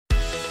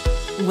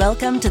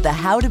Welcome to the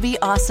How to Be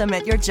Awesome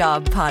at Your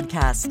Job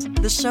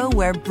podcast, the show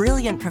where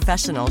brilliant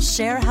professionals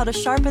share how to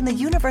sharpen the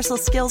universal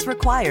skills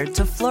required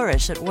to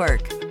flourish at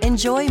work.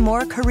 Enjoy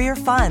more career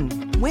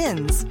fun,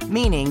 wins,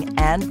 meaning,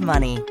 and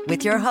money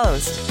with your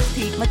host,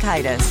 Pete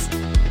Mockaitis.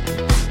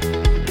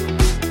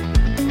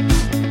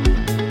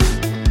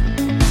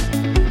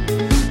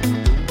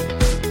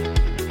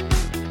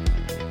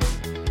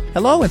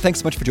 Hello, and thanks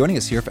so much for joining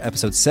us here for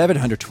episode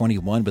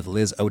 721 with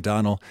Liz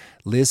O'Donnell.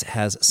 Liz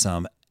has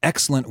some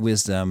excellent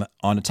wisdom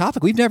on a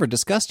topic we've never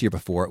discussed here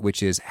before,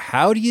 which is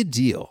how do you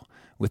deal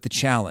with the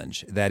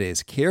challenge that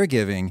is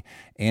caregiving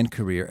and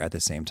career at the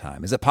same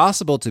time? Is it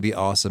possible to be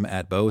awesome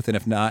at both? And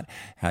if not,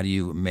 how do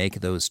you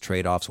make those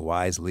trade-offs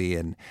wisely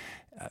and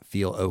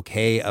feel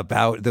okay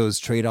about those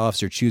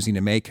trade-offs you're choosing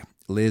to make?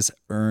 Liz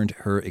earned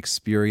her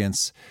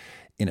experience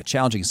in a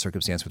challenging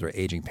circumstance with her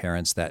aging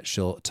parents that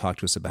she'll talk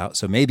to us about.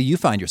 So maybe you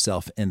find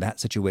yourself in that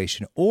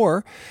situation,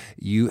 or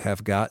you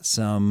have got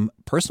some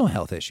personal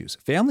health issues,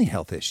 family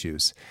health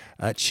issues,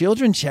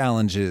 children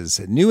challenges,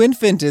 new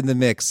infant in the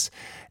mix.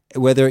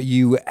 Whether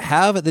you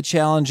have the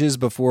challenges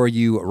before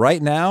you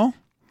right now,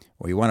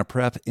 or you want to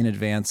prep in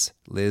advance,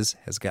 Liz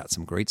has got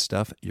some great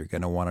stuff you're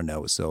going to want to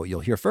know. So you'll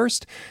hear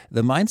first,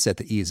 the mindset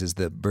that eases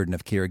the burden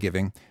of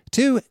caregiving.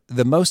 2,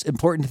 the most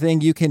important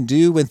thing you can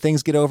do when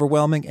things get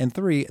overwhelming. And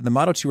 3, the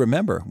motto to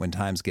remember when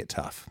times get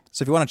tough.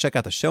 So if you want to check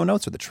out the show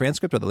notes or the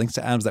transcript or the links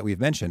to items that we've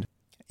mentioned,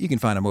 you can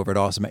find them over at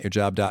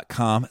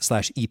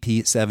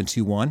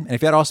awesomeatyourjob.com/EP721. And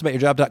if you're at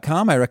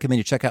awesomeatyourjob.com, I recommend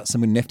you check out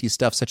some nifty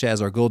stuff such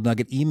as our Gold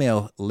Nugget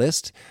email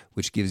list,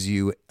 which gives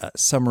you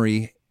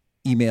summary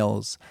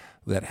emails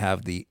that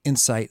have the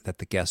insight that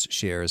the guest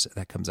shares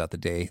that comes out the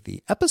day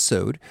the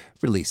episode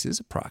releases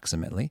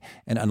approximately,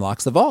 and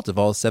unlocks the vault of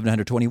all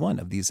 721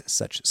 of these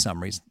such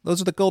summaries.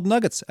 Those are the gold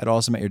nuggets at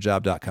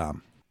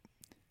awesomeatyourjob.com.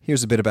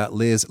 Here's a bit about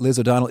Liz. Liz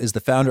O'Donnell is the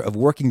founder of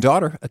Working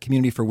Daughter, a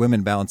community for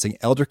women balancing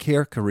elder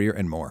care, career,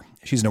 and more.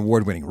 She's an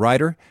award-winning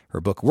writer.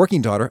 Her book,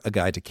 Working Daughter, A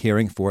Guide to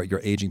Caring for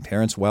Your Aging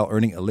Parents While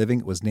Earning a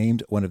Living, was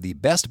named one of the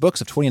best books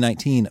of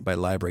 2019 by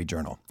Library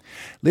Journal.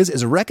 Liz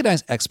is a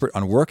recognized expert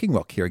on working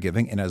while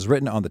caregiving and has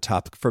written on the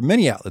topic for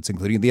many outlets,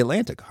 including The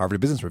Atlantic,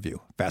 Harvard Business Review,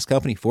 Fast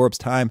Company, Forbes,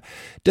 Time,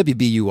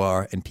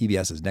 WBUR, and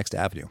PBS's Next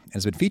Avenue, and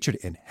has been featured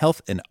in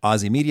Health and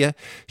Aussie Media.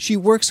 She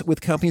works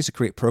with companies to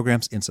create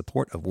programs in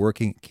support of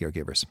working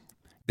caregivers.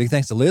 Big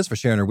thanks to Liz for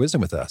sharing her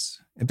wisdom with us.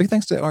 And big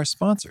thanks to our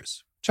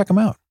sponsors. Check them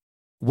out.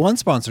 One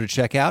sponsor to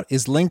check out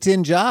is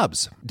LinkedIn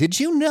Jobs. Did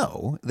you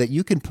know that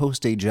you can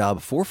post a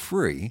job for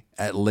free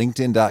at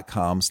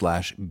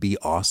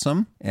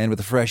linkedin.com/beawesome? And with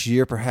a fresh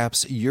year,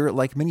 perhaps you're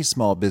like many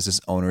small business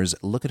owners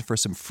looking for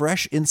some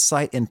fresh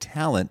insight and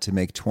talent to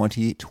make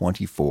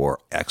 2024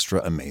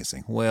 extra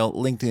amazing. Well,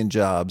 LinkedIn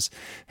Jobs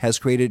has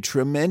created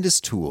tremendous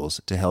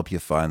tools to help you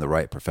find the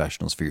right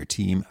professionals for your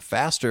team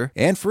faster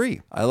and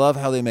free. I love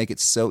how they make it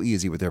so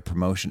easy with their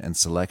promotion and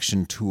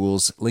selection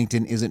tools.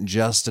 LinkedIn isn't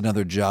just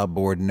another job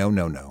board. No.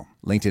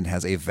 LinkedIn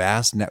has a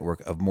vast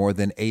network of more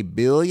than 1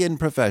 billion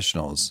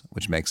professionals,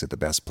 which makes it the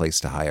best place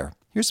to hire.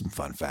 Here's some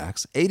fun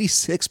facts.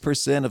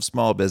 86% of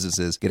small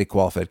businesses get a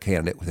qualified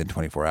candidate within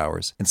 24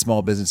 hours, and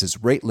small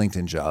businesses rate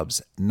LinkedIn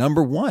Jobs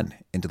number 1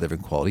 in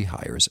delivering quality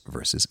hires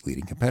versus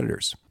leading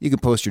competitors. You can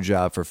post your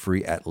job for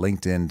free at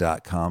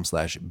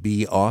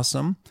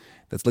linkedin.com/beawesome.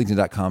 That's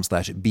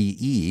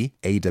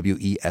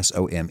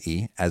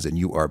linkedin.com/BEAWESOME, as in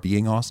you are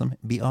being awesome,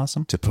 be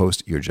awesome, to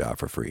post your job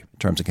for free.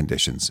 Terms and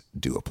conditions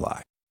do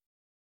apply.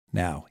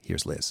 Now,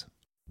 here's Liz.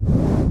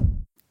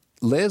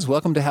 Liz,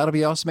 welcome to How to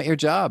Be Awesome at Your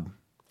Job.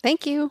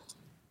 Thank you.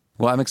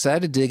 Well, I'm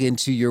excited to dig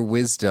into your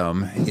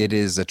wisdom. It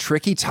is a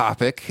tricky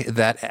topic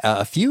that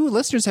a few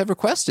listeners have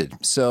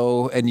requested.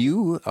 So, and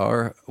you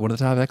are one of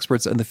the top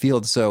experts in the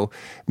field. So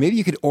maybe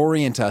you could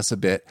orient us a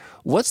bit.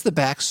 What's the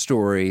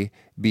backstory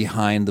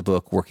behind the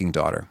book, Working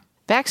Daughter?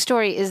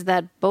 Backstory is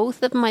that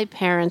both of my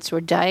parents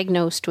were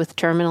diagnosed with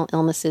terminal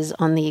illnesses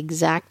on the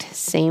exact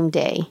same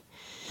day.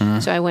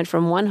 So I went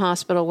from one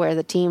hospital where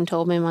the team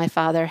told me my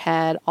father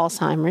had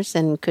Alzheimer's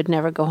and could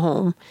never go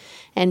home.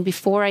 And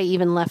before I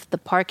even left the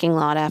parking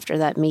lot after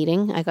that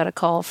meeting, I got a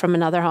call from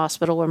another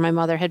hospital where my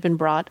mother had been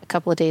brought a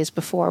couple of days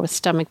before with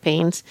stomach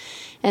pains.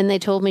 And they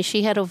told me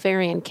she had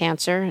ovarian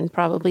cancer and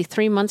probably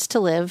 3 months to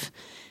live.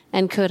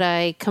 And could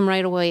I come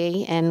right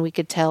away and we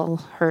could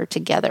tell her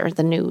together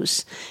the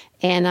news.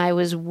 And I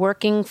was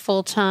working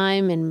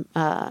full-time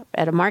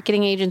at a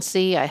marketing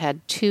agency. I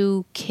had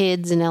 2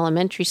 kids in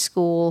elementary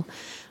school.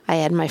 I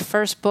had my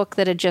first book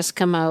that had just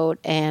come out,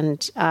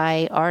 and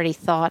I already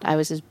thought I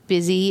was as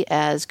busy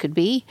as could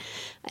be.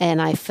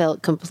 And I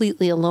felt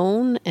completely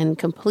alone and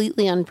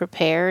completely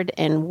unprepared.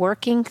 And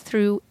working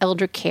through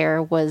elder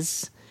care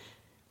was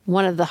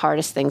one of the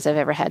hardest things I've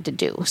ever had to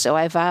do. So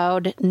I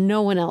vowed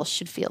no one else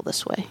should feel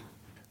this way.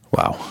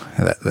 Wow,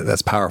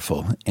 that's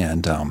powerful.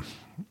 And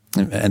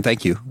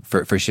thank you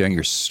for sharing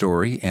your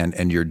story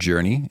and your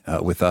journey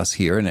with us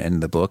here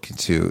and the book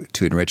to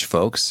enrich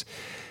folks.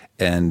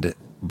 And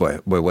boy,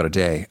 what a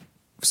day.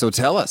 So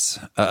tell us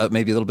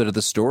maybe a little bit of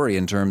the story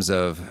in terms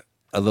of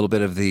a little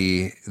bit of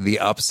the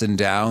ups and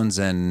downs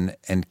and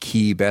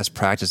key best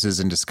practices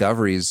and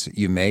discoveries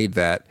you made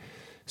that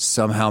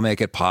somehow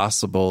make it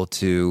possible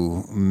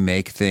to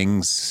make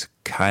things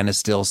kind of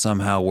still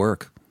somehow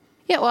work?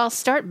 Yeah, well, I'll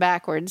start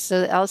backwards.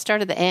 So I'll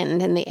start at the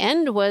end. And the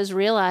end was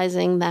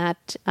realizing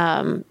that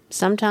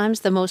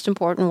sometimes the most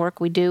important work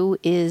we do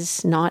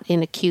is not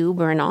in a cube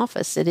or an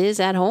office. It is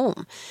at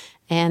home.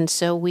 And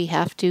so we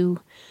have to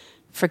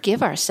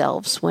forgive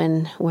ourselves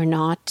when we're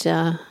not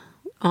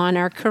on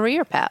our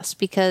career paths,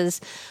 because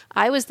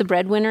I was the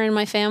breadwinner in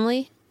my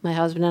family. My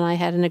husband and I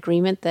had an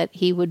agreement that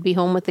he would be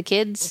home with the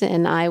kids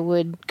and I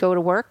would go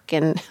to work.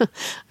 And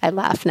I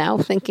laugh now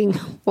thinking,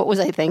 what was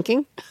I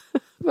thinking?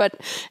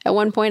 But at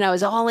one point I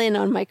was all in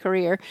on my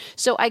career.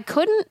 So I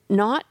couldn't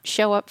not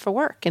show up for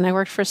work. And I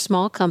worked for a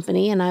small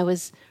company, and I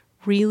was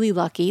really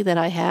lucky that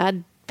I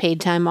had paid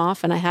time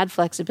off and I had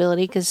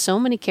flexibility, because so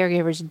many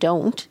caregivers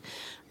don't.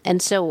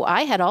 And so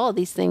I had all of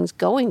these things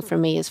going for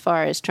me as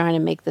far as trying to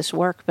make this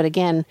work. But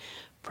again,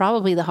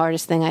 probably the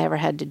hardest thing I ever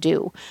had to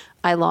do.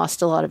 I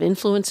lost a lot of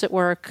influence at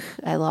work.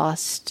 I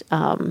lost,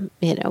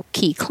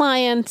 key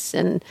clients,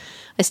 and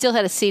I still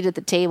had a seat at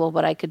the table,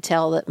 but I could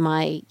tell that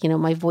my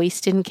voice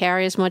didn't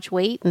carry as much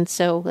weight. And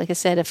so, like I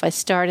said, if I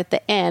start at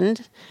the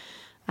end,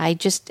 I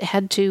just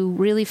had to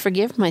really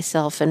forgive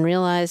myself and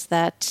realize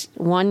that,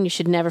 one, you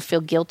should never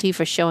feel guilty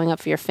for showing up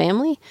for your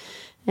family.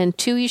 And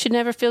two, you should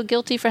never feel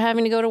guilty for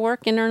having to go to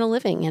work and earn a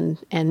living.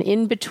 And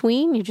in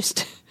between, you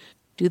just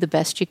do the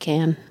best you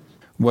can.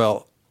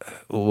 Well,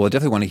 I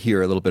definitely want to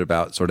hear a little bit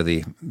about sort of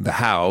the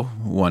how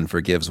one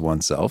forgives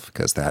oneself,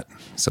 because that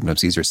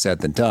sometimes easier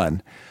said than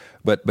done.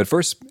 But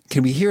first,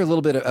 can we hear a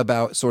little bit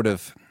about sort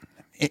of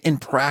in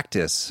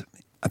practice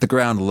at the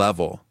ground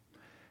level,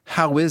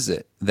 how is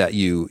it that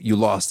you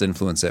lost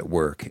influence at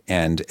work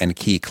and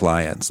key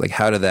clients? Like,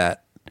 how did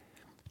that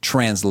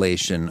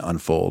translation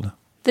unfold?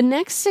 The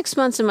next 6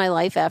 months of my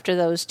life after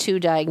those two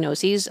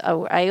diagnoses,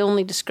 I can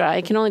only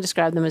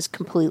describe them as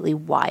completely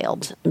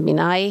wild. I mean,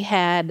 I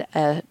had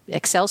an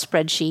Excel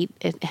spreadsheet.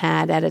 It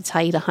had at its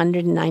height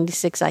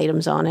 196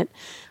 items on it.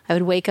 I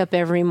would wake up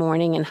every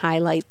morning and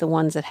highlight the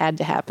ones that had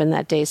to happen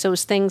that day. So it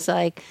was things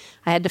like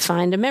I had to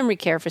find a memory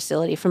care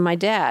facility for my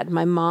dad.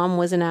 My mom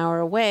was an hour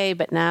away,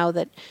 but now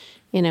that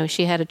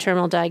she had a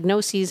terminal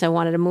diagnosis, I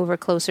wanted to move her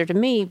closer to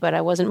me, but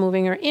I wasn't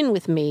moving her in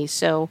with me.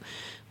 So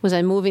was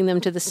I moving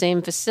them to the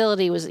same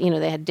facility?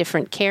 They had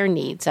different care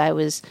needs. I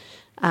was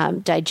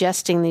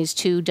digesting these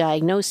two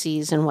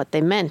diagnoses and what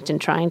they meant and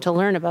trying to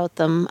learn about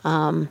them.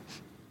 I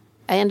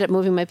ended up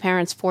moving my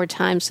parents 4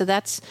 times. So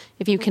that's,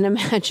 if you can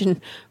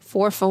imagine,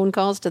 4 phone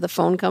calls to the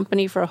phone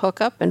company for a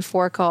hookup and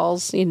 4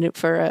 calls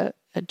for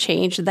a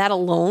change. That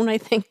alone, I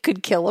think,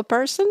 could kill a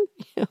person.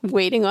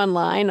 Waiting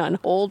online on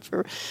hold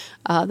for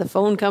the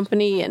phone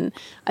company. And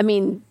I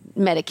mean,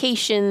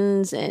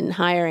 medications and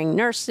hiring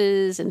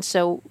nurses. And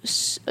so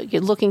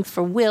you're looking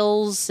for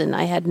wills, and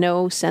I had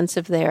no sense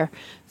of their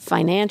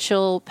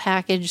financial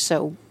package.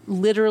 So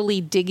literally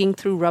digging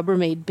through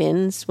Rubbermaid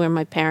bins where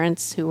my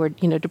parents, who were,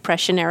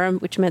 Depression era,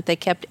 which meant they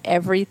kept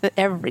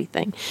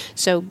everything.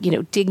 So,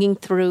 digging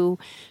through,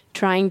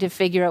 trying to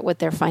figure out what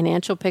their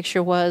financial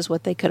picture was,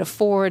 what they could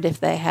afford, if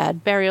they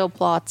had burial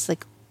plots,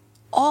 like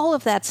all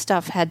of that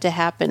stuff had to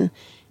happen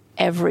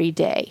every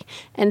day.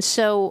 And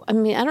so, I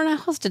mean, I don't know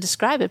how else to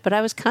describe it, but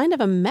I was kind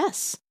of a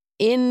mess.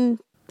 In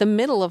the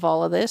middle of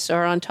all of this,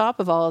 or on top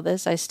of all of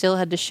this, I still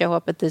had to show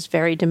up at this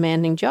very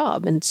demanding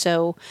job. And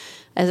so,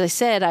 as I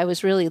said, I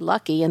was really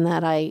lucky in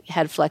that I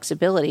had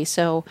flexibility.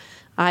 So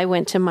I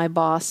went to my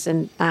boss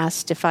and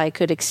asked if I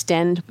could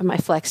extend my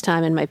flex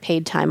time and my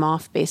paid time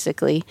off,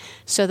 basically,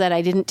 so that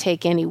I didn't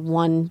take any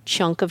one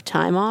chunk of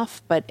time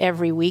off, but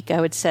every week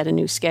I would set a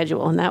new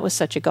schedule. And that was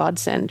such a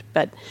godsend.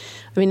 But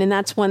I mean, and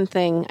that's one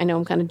thing, I know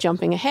I'm kind of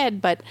jumping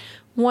ahead, but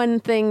one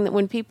thing that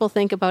when people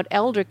think about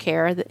elder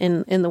care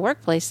in the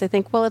workplace, they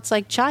think, well, it's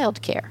like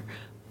child care.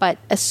 But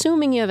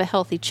assuming you have a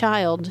healthy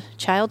child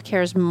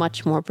care is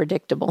much more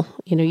predictable.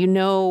 You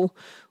know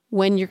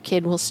when your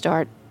kid will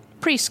start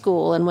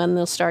preschool and when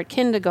they'll start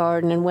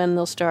kindergarten and when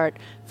they'll start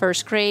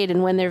first grade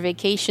and when their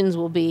vacations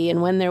will be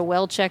and when their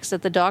well checks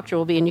at the doctor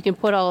will be. And you can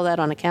put all of that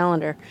on a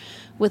calendar.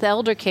 With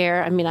elder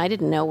care, I mean, I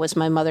didn't know, was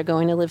my mother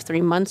going to live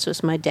 3 months?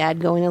 Was my dad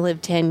going to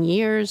live 10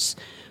 years?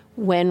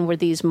 When were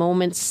these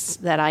moments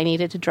that I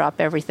needed to drop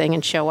everything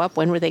and show up?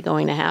 When were they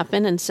going to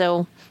happen? And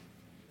so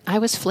I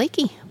was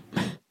flaky.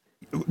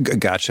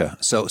 Gotcha.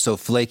 So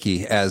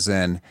flaky, as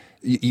in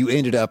you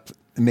ended up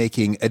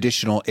making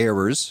additional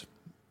errors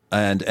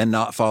and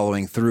not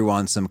following through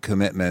on some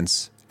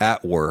commitments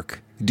at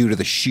work due to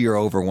the sheer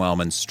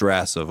overwhelm and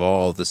stress of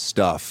all the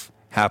stuff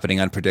happening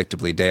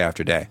unpredictably day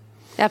after day.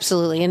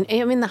 Absolutely. And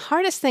I mean, the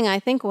hardest thing I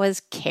think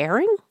was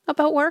caring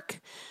about work.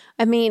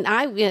 I mean,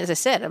 as I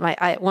said,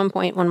 at one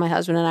point when my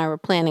husband and I were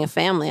planning a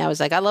family, I was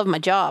like, I love my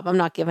job. I'm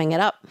not giving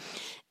it up.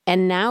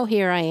 And now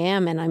here I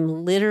am, and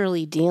I'm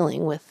literally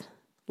dealing with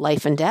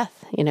life and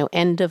death,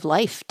 end of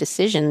life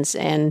decisions.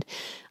 And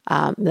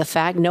The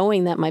fact,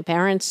 knowing that my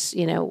parents,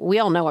 we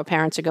all know our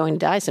parents are going to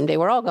die someday.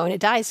 We're all going to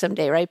die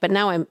someday, right? But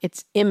now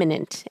it's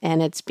imminent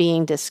and it's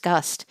being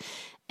discussed.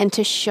 And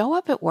to show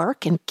up at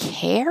work and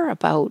care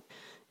about,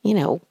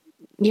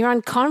 you're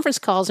on conference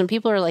calls and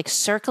people are like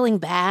circling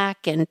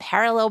back and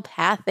parallel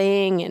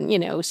pathing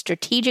and,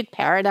 strategic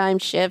paradigm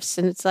shifts.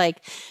 And it's like,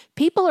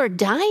 people are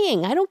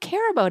dying. I don't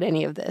care about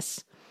any of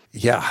this.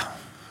 Yeah.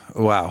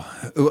 Wow.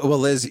 Well,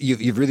 Liz,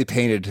 you've really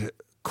painted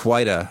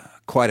quite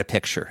a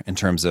picture in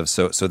terms of,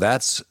 so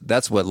that's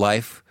what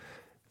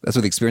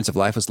the experience of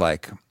life was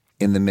like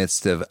in the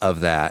midst of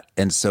that.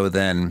 And so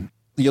then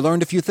you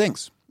learned a few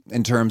things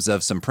in terms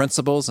of some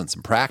principles and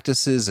some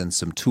practices and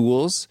some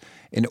tools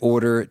in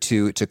order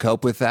to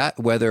cope with that,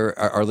 whether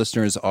our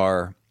listeners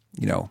are,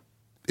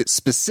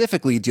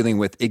 specifically dealing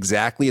with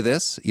exactly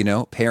this,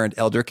 parent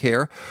elder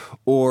care,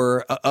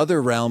 or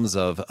other realms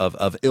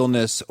of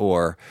illness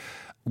or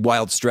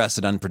wild stress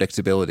and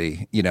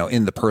unpredictability,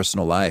 in the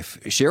personal life.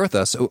 Share with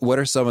us, what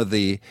are some of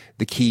the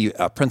key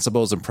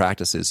principles and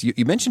practices?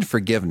 You mentioned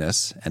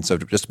forgiveness, and so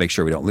just to make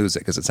sure we don't lose it,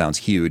 because it sounds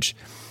huge.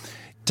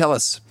 Tell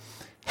us,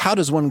 how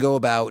does one go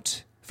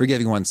about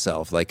forgiving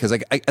oneself? Because I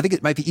think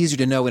it might be easier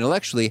to know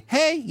intellectually,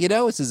 hey,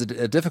 this is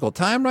a difficult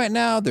time right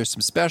now. There's some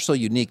special,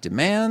 unique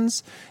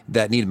demands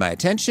that need my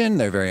attention.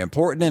 They're very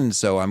important, and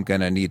so I'm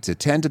going to need to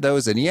tend to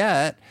those. And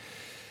yet,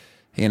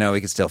 we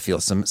can still feel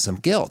some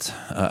guilt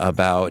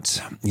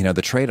about,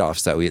 the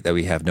trade-offs that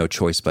we have no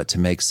choice but to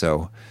make.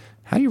 So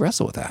how do you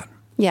wrestle with that?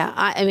 Yeah,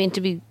 I mean,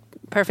 to be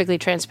perfectly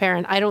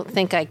transparent, I don't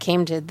think I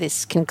came to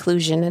this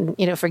conclusion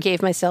and,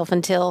 forgave myself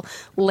until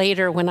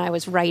later when I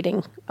was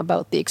writing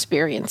about the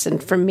experience.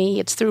 And for me,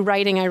 it's through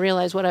writing I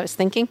realized what I was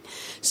thinking.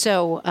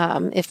 So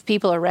if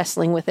people are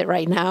wrestling with it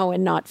right now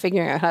and not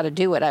figuring out how to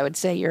do it, I would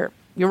say you're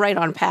right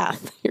on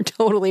path. You're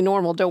totally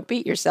normal. Don't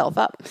beat yourself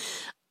up.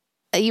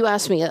 You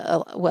asked me,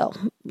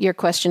 your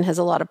question has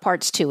a lot of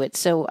parts to it.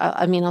 So,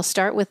 I'll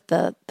start with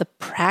the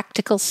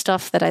practical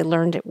stuff that I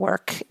learned at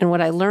work. And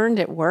what I learned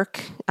at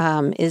work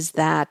is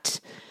that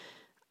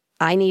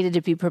I needed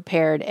to be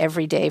prepared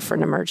every day for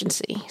an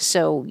emergency.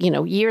 So,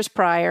 years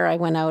prior, I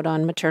went out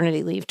on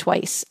maternity leave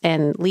twice.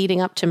 And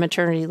leading up to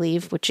maternity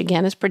leave, which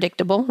again is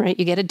predictable, right?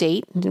 You get a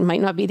date. It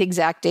might not be the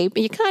exact date,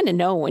 but you kind of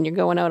know when you're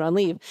going out on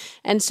leave.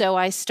 And so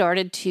I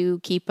started to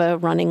keep a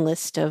running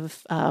list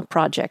of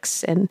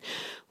projects and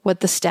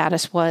what the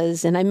status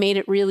was. And I made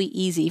it really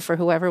easy for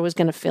whoever was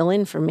going to fill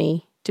in for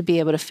me to be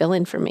able to fill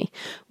in for me.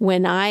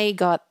 When I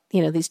got,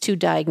 these two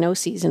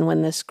diagnoses and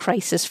when this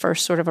crisis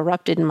first sort of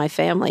erupted in my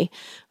family,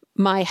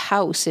 my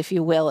house, if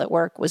you will, at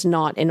work was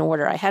not in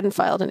order. I hadn't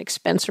filed an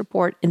expense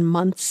report in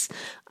months.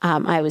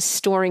 I was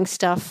storing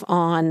stuff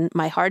on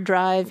my hard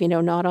drive,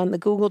 not on the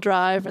Google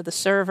Drive or the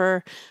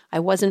server. I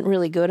wasn't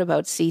really good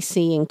about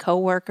CCing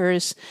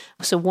coworkers.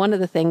 So one of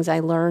the things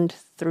I learned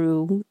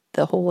through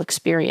the whole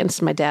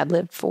experience, my dad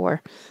lived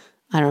for,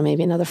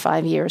 maybe another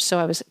 5 years. So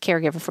I was a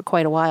caregiver for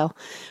quite a while,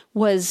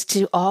 was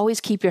to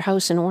always keep your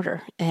house in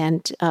order.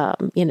 And,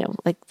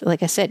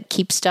 like I said,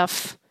 keep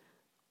stuff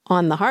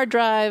on the hard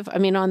drive.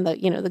 On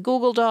the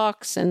Google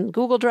Docs and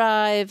Google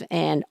Drive,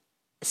 and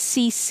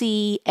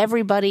CC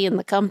everybody in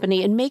the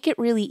company and make it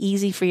really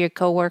easy for your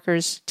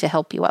coworkers to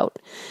help you out.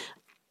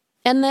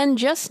 And then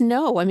just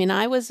know,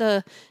 I was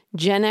a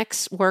Gen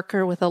X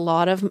worker with a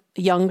lot of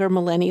younger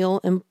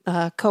millennial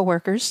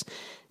coworkers.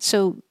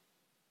 So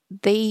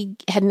they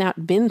had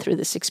not been through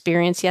this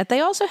experience yet. They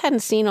also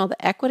hadn't seen all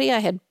the equity I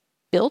had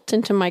built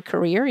into my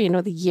career,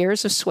 the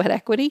years of sweat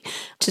equity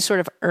to sort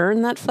of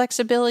earn that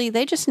flexibility.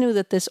 They just knew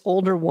that this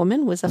older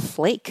woman was a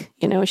flake.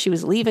 She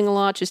was leaving a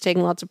lot. She was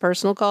taking lots of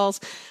personal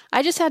calls.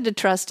 I just had to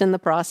trust in the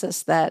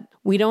process that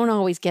we don't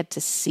always get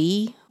to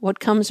see what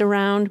comes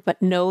around, but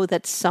know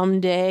that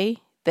someday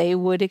they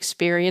would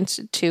experience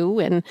it too,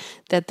 and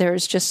that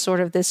there's just sort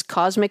of this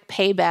cosmic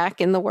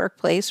payback in the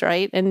workplace,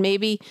 right? And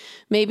maybe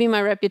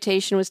my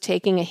reputation was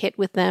taking a hit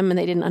with them and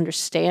they didn't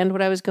understand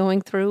what I was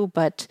going through,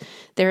 but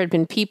there had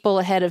been people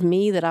ahead of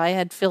me that I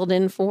had filled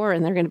in for,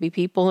 and there are going to be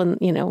people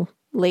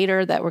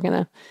later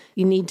that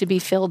you need to be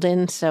filled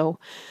in. So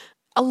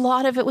a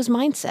lot of it was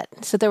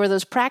mindset. So there were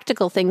those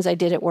practical things I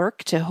did at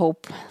work to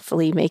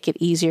hopefully make it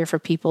easier for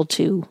people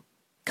to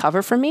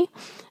cover for me,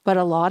 but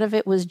a lot of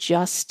it was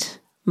just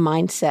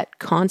mindset,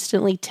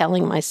 constantly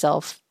telling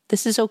myself,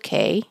 this is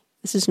okay,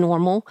 this is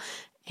normal,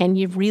 and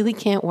you really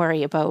can't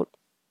worry about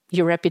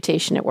your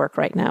reputation at work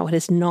right now. It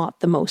is not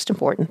the most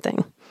important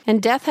thing.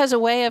 And death has a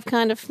way of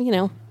kind of,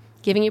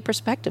 giving you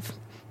perspective.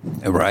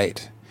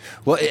 Right.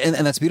 Well,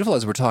 and that's beautiful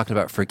as we're talking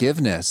about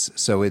forgiveness.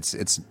 So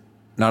it's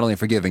not only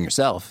forgiving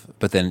yourself,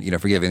 but then,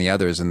 forgiving the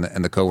others and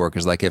the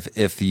coworkers. Like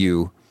if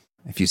you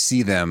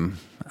see them,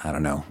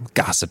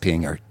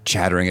 gossiping or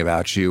chattering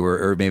about you,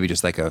 or maybe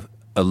just like a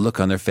look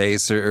on their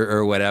face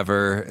or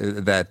whatever,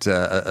 that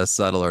a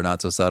subtle or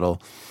not so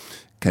subtle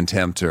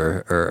contempt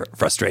or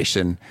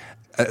frustration,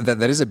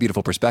 that is a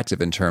beautiful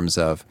perspective in terms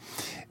of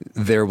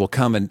there will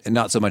come, and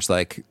not so much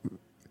like,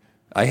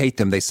 I hate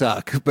them, they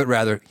suck, but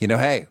rather,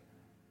 hey,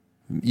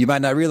 you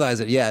might not realize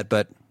it yet,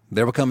 but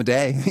there will come a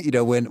day,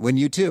 when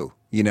you too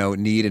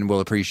need and will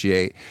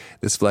appreciate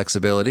this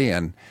flexibility.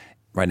 And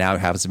right now it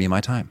happens to be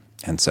my time.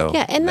 And so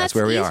that's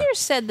where we are. Easier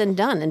said than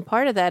done. And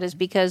part of that is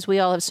because we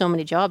all have so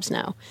many jobs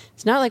now.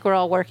 It's not like we're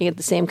all working at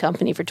the same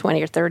company for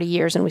 20 or 30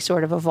 years and we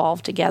sort of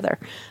evolve together.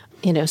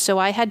 So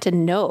I had to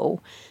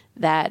know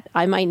that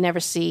I might never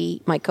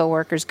see my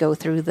coworkers go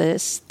through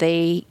this.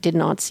 They did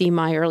not see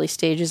my early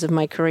stages of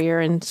my career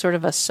and sort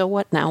of a so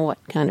what, now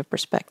what kind of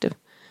perspective.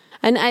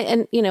 And I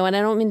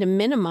don't mean to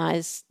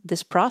minimize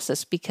this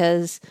process,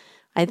 because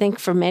I think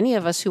for many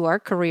of us who are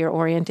career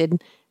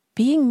oriented,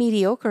 being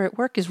mediocre at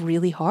work is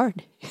really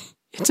hard.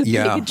 It's a big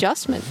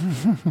adjustment.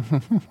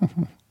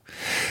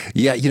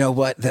 Yeah, you know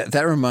what?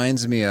 That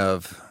reminds me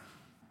of,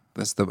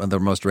 that's the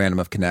most random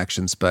of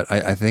connections, but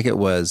I think it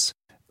was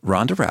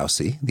Ronda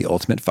Rousey, the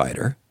Ultimate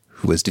Fighter,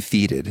 who was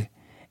defeated.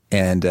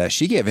 And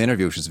she gave an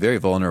interview which was very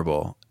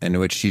vulnerable, in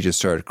which she just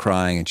started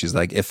crying. And she's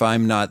like, if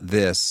I'm not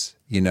this,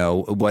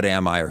 what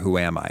am I or who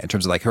am I? In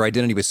terms of like her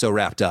identity was so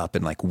wrapped up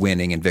in like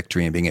winning and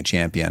victory and being a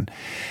champion.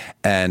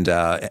 And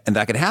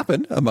that could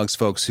happen amongst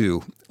folks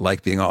who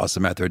like being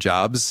awesome at their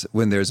jobs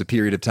when there's a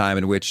period of time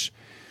in which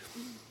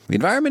the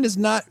environment is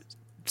not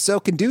so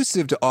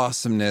conducive to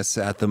awesomeness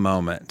at the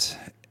moment.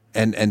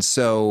 And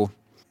so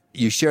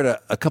you shared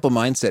a couple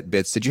mindset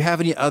bits. Did you have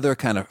any other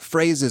kind of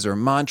phrases or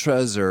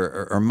mantras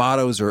or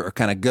mottos or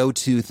kind of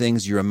go-to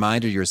things you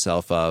reminded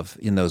yourself of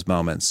in those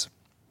moments?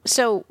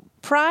 So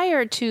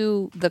prior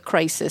to the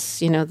crisis,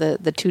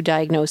 the two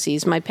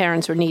diagnoses, my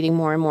parents were needing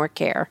more and more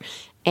care.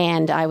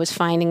 And I was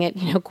finding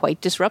it, quite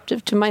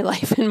disruptive to my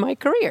life and my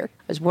career.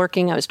 I was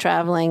working, I was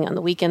traveling. On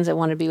the weekends, I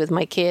wanted to be with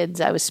my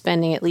kids. I was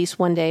spending at least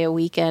one day a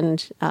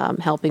weekend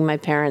helping my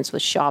parents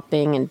with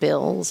shopping and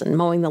bills and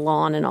mowing the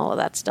lawn and all of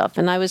that stuff.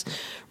 And I was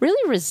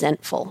really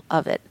resentful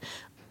of it.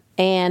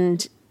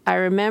 And I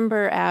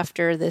remember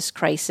after this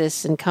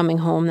crisis and coming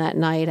home that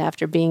night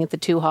after being at the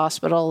two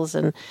hospitals,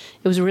 and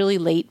it was really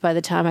late by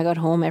the time I got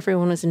home.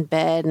 Everyone was in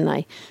bed, and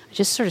I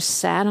just sort of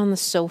sat on the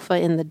sofa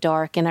in the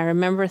dark. And I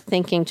remember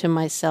thinking to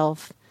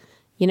myself,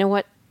 you know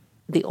what?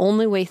 The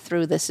only way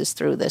through this is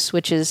through this,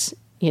 which is,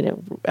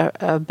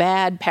 a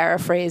bad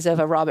paraphrase of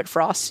a Robert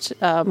Frost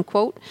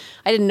quote.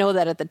 I didn't know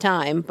that at the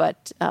time,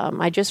 but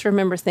I just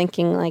remember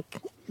thinking,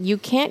 like, you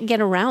can't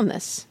get around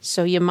this,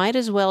 so you might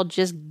as well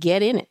just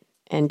get in it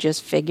and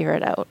just figure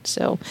it out.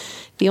 So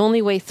the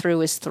only way through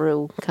is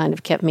through kind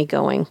of kept me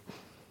going.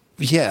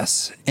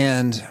 Yes.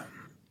 And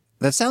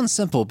that sounds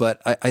simple,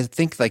 but I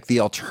think like the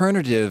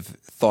alternative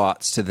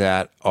thoughts to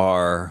that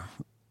are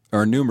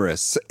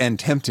numerous and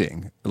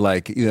tempting.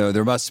 Like,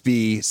 there must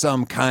be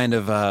some kind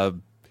of a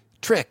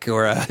trick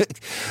or a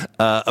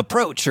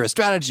approach or a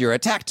strategy or a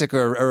tactic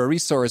or a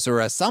resource or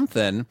a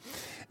something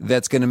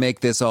that's going to make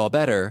this all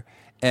better.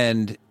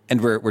 And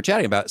we're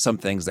chatting about some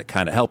things that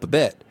kind of help a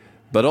bit.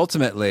 But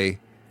ultimately,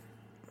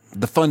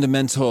 the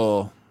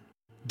fundamental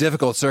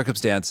difficult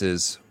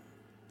circumstances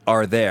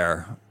are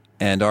there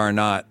and are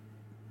not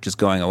just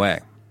going away.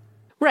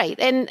 Right.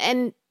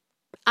 And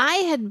I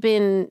had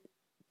been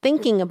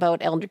thinking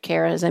about elder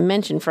care, as I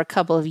mentioned, for a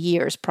couple of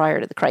years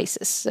prior to the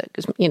crisis.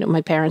 Because,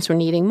 my parents were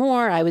needing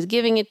more. I was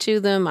giving it to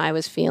them. I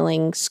was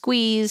feeling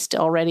squeezed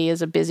already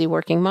as a busy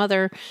working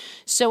mother.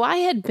 So I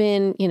had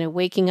been,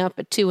 waking up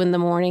at 2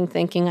 a.m.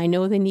 thinking, I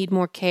know they need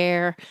more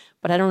care,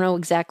 but I don't know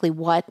exactly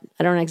what.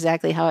 I don't know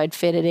exactly how I'd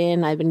fit it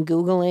in. I've been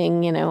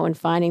Googling, and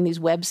finding these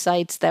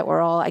websites that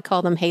were all, I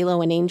call them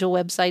Halo and Angel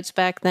websites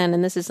back then.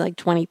 And this is like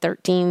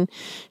 2013,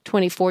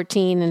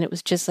 2014. And it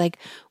was just like,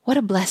 what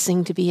a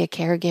blessing to be a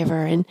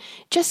caregiver and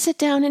just sit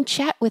down and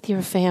chat with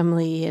your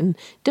family and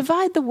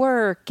divide the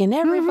work and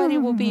everybody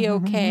will be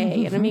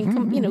okay. And I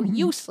mean,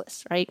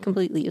 useless, right?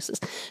 Completely useless.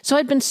 So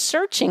I'd been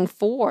searching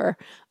for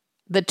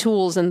the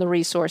tools and the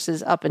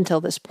resources up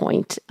until this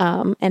point,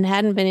 and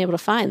hadn't been able to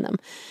find them.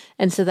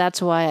 And so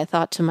that's why I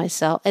thought to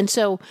myself, and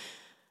so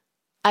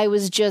I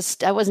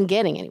wasn't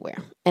getting anywhere.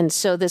 And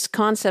so this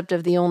concept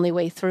of the only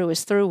way through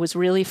is through was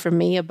really for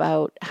me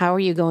about how are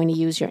you going to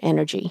use your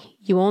energy?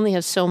 You only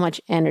have so much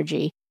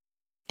energy.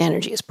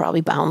 Energy is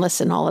probably boundless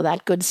and all of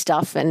that good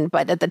stuff.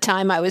 But at the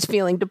time I was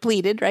feeling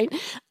depleted, right?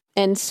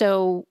 And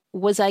so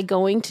was I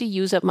going to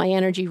use up my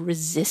energy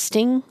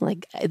resisting?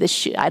 Like,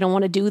 I don't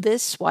want to do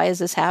this. Why is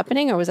this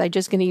happening? Or was I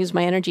just going to use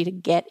my energy to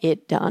get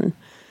it done?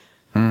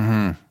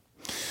 Mm-hmm.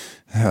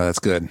 Oh, that's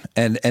good.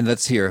 And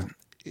let's hear,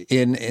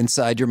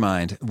 inside your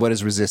mind, what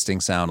does resisting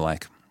sound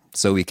like?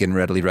 So we can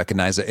readily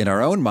recognize it in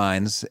our own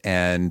minds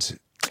and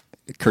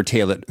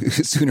curtail it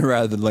sooner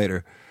rather than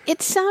later.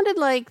 It sounded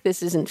like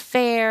this isn't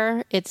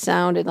fair. It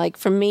sounded like,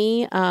 for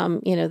me,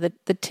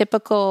 the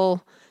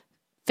typical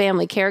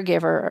family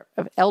caregiver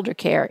of elder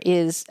care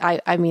is, I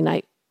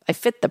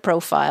fit the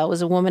profile. I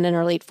was a woman in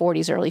her late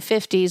 40s, early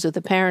 50s with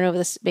a parent over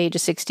the age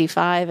of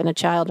 65 and a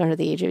child under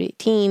the age of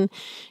 18.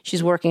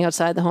 She's working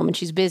outside the home and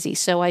she's busy.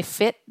 So I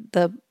fit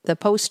the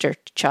poster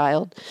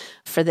child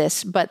for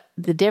this. But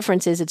the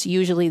difference is it's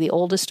usually the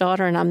oldest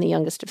daughter and I'm the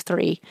youngest of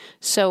 3.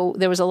 So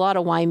there was a lot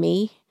of why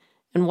me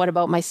and what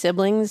about my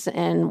siblings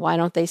and why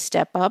don't they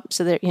step up?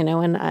 So that,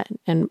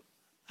 and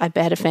I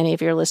bet if any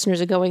of your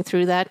listeners are going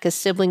through that, because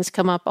siblings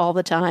come up all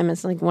the time.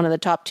 It's like one of the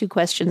top 2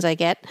 questions I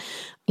get,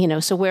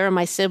 so where are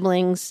my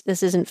siblings?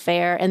 This isn't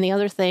fair. And the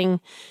other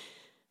thing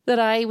that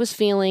I was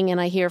feeling,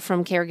 and I hear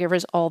from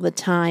caregivers all the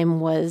time,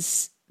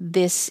 was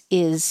this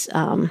is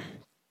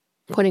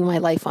putting my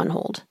life on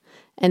hold.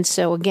 And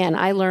so again,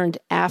 I learned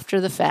after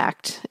the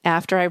fact,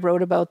 after I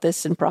wrote about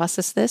this and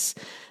processed this,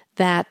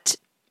 that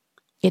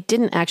it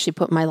didn't actually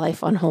put my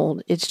life on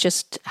hold. It's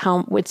just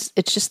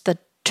it's just the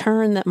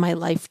turn that my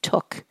life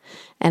took.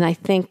 And I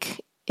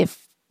think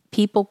if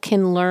people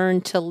can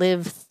learn to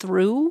live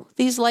through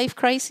these life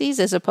crises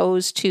as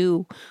opposed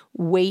to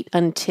wait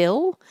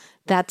until,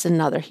 that's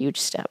another huge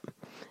step.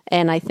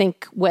 And I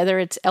think whether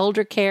it's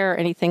elder care or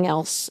anything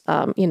else,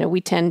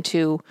 we tend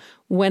to,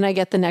 when I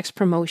get the next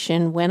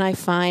promotion, when I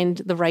find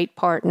the right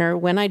partner,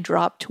 when I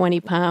drop 20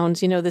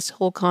 pounds, this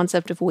whole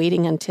concept of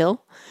waiting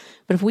until.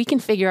 But if we can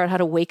figure out how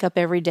to wake up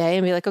every day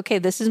and be like, okay,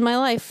 this is my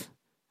life.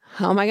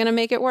 How am I going to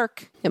make it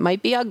work? It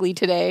might be ugly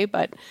today,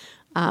 but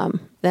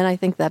then I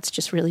think that's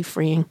just really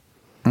freeing.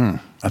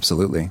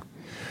 Absolutely.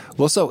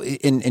 Well, so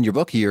in your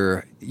book,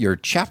 your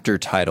chapter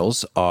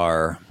titles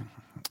are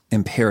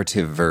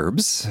imperative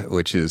verbs,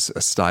 which is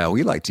a style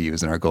we like to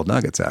use in our Gold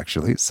Nuggets,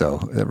 actually. So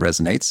it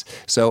resonates.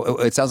 So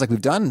it sounds like we've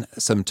done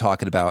some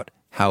talking about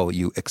how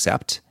you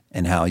accept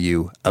and how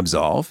you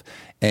absolve.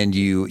 And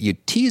you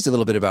teased a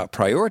little bit about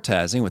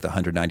prioritizing with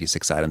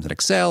 196 items in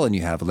Excel, and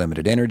you have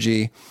limited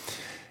energy.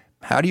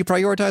 How do you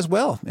prioritize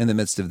well in the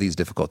midst of these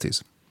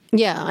difficulties?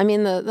 Yeah, I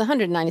mean, the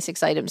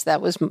 196 items,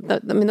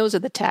 those are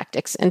the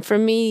tactics. And for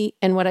me,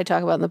 and what I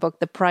talk about in the book,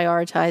 the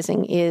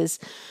prioritizing is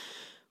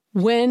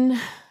when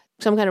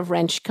some kind of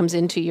wrench comes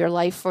into your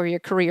life or your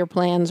career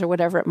plans or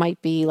whatever it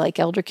might be, like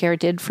elder care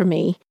did for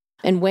me.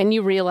 And when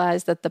you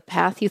realize that the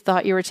path you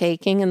thought you were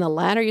taking and the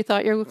ladder you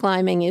thought you were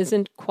climbing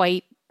isn't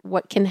quite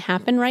what can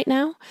happen right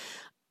now,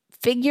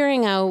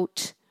 figuring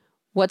out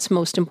what's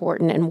most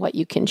important and what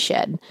you can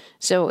shed.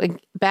 So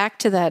back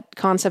to that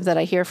concept that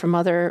I hear from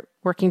other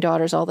working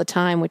daughters all the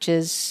time, which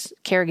is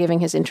caregiving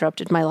has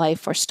interrupted my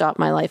life or stopped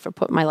my life or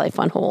put my life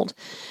on hold.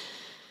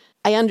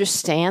 I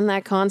understand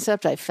that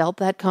concept. I felt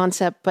that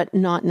concept, but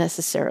not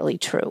necessarily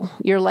true.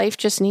 Your life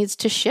just needs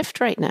to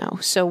shift right now.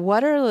 So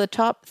what are the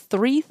top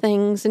 3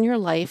 things in your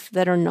life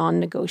that are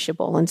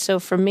non-negotiable? And so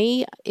for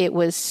me, it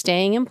was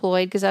staying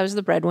employed because I was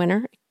the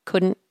breadwinner.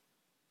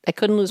 I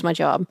couldn't lose my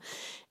job.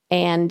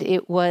 And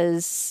it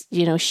was,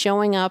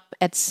 showing up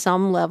at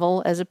some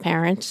level as a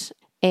parent.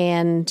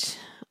 And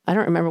I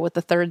don't remember what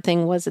the third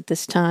thing was at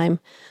this time,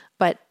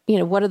 but,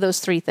 what are those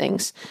 3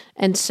 things?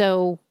 And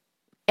so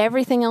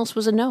everything else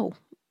was a no.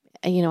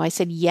 I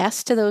said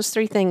yes to those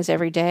 3 things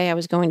every day. I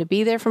was going to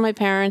be there for my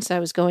parents. I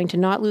was going to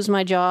not lose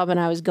my job, and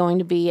I was going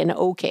to be an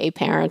okay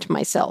parent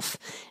myself.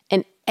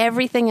 And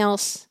everything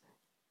else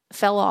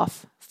fell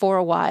off for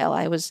a while.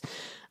 I was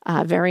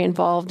very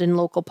involved in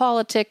local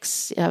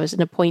politics. I was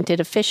an appointed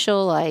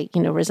official. I,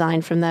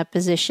 resigned from that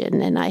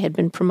position, and I had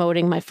been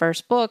promoting my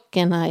first book,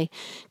 and I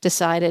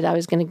decided I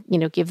was going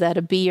to, give that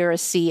a B or a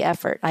C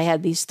effort. I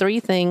had these 3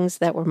 things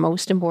that were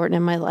most important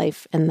in my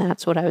life, and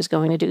that's what I was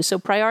going to do. So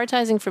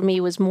prioritizing for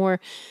me was more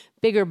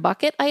bigger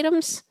bucket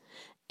items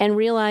and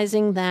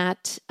realizing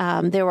that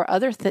there were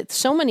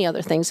so many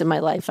other things in my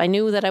life. I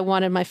knew that I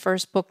wanted my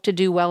first book to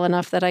do well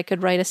enough that I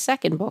could write a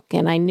second book,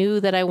 and I knew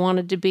that I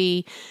wanted to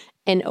be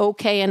an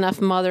okay enough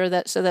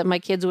mother so that my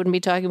kids wouldn't be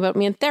talking about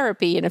me in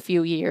therapy in a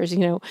few years,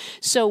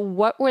 So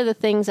what were the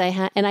things I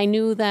had? And I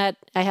knew that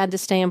I had to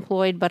stay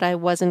employed, but I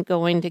wasn't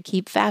going to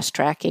keep fast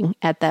tracking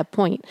at that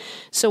point.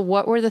 So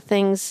what were the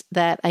things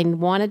that I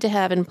wanted to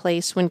have in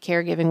place when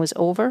caregiving was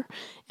over?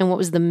 And what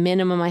was the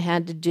minimum I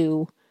had to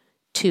do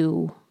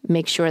to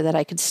make sure that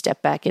I could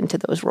step back into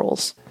those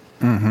roles?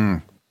 Mm-hmm.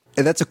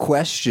 And that's a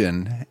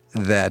question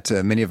that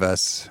many of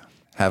us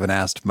haven't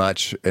asked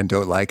much and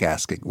don't like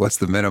asking. What's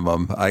the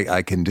minimum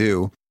I can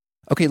do?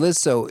 Okay, Liz,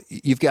 so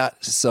you've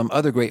got some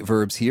other great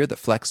verbs here: the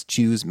flex,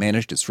 choose,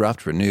 manage,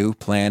 disrupt, renew,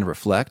 plan,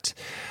 reflect.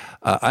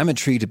 I'm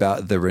intrigued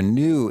about the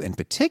renew in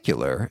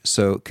particular.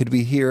 So could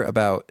we hear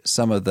about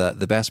some of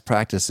the best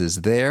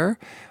practices there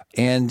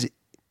and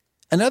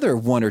another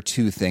 1 or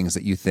 2 things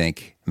that you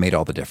think made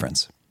all the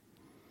difference?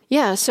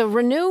 Yeah, so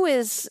renew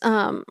is,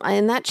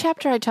 in that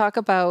chapter I talk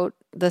about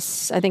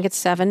this, I think it's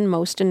 7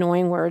 most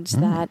annoying words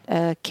that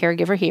a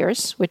caregiver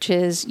hears, which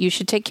is you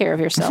should take care of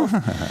yourself.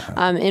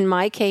 In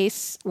my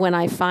case, when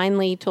I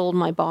finally told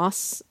my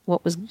boss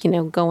what was,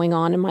 going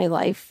on in my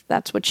life,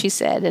 that's what she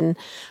said. And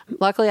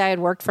luckily I had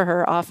worked for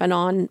her off and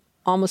on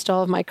almost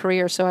all of my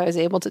career, so I was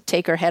able to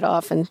take her head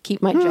off and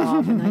keep my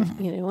job. And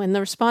and the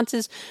response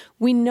is,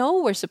 we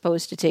know we're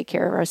supposed to take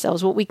care of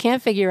ourselves. What we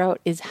can't figure out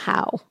is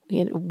how,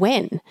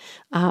 when.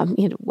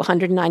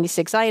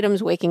 196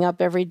 items, waking up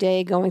every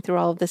day, going through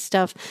all of this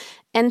stuff.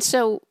 And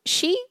so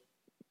she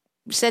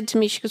said to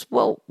me, she goes,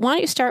 well, why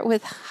don't you start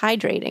with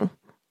hydrating?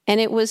 And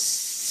it was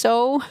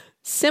so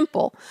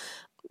simple.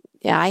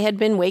 Yeah, I had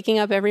been waking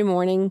up every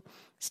morning,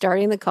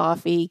 starting the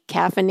coffee,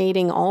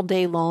 caffeinating all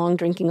day long,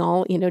 drinking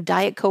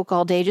Diet Coke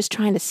all day, just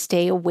trying to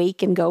stay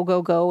awake and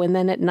go. And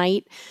then at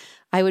night,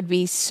 I would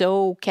be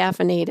so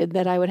caffeinated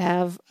that I would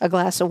have a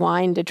glass of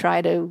wine to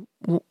try to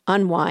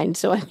unwind.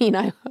 So, I mean,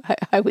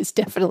 I was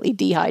definitely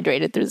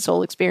dehydrated through this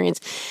whole experience.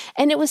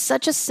 And it was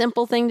such a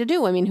simple thing to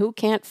do. I mean, who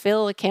can't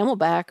fill a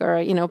Camelback or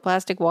a,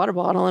 plastic water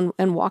bottle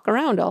and walk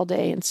around all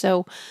day? And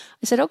so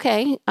I said,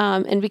 okay.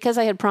 And because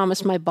I had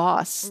promised my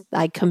boss,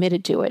 I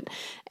committed to it.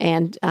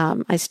 And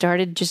I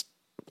started just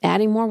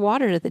adding more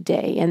water to the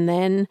day. And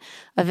then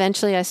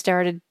eventually I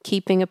started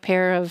keeping a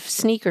pair of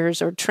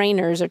sneakers or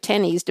trainers or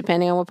tennies,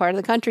 depending on what part of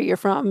the country you're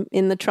from,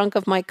 in the trunk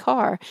of my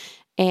car,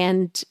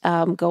 and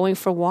going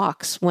for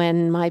walks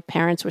when my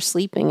parents were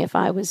sleeping. If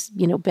I was,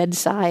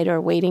 bedside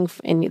or waiting,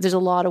 and there's a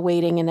lot of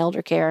waiting in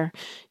elder care.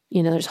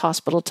 There's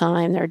hospital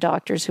time, there are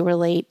doctors who are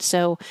late.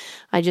 So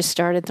I just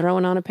started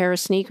throwing on a pair of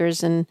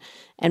sneakers and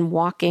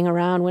walking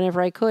around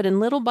whenever I could. And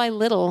little by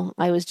little,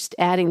 I was just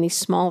adding these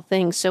small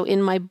things. So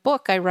in my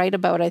book, I write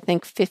about, I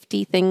think,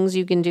 50 things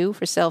you can do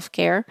for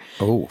self-care.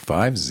 Oh,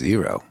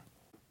 50.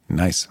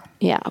 Nice.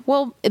 Yeah.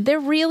 Well, they're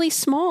really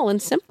small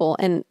and simple.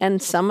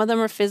 And some of them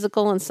are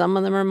physical and some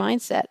of them are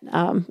mindset.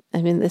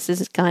 I mean, this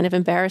is kind of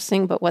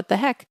embarrassing, but what the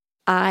heck?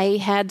 I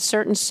had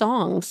certain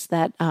songs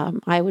that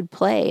I would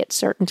play at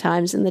certain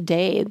times in the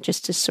day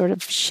just to sort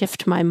of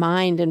shift my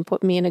mind and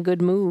put me in a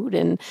good mood.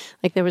 And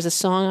like there was a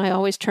song I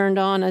always turned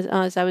on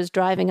as I was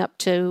driving up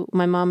to,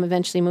 my mom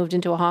eventually moved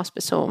into a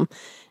hospice home.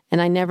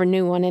 And I never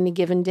knew on any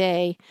given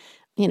day,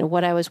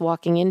 what I was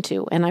walking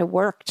into. And I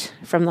worked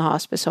from the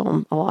hospice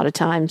home a lot of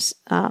times.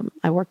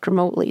 I worked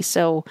remotely.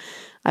 So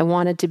I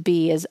wanted to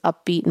be as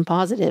upbeat and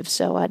positive.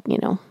 So I'd,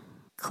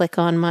 click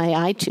on my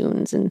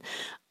iTunes and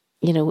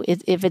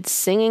if it's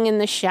singing in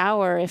the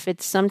shower, if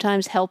it's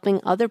sometimes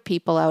helping other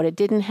people out, it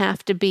didn't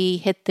have to be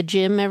hit the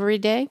gym every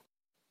day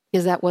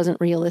because that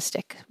wasn't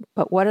realistic.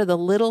 But what are the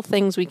little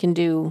things we can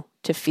do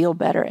to feel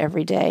better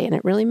every day? And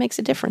it really makes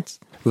a difference.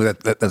 Ooh,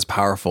 that's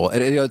powerful.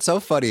 And it's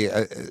so funny.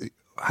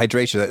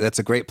 Hydration, that's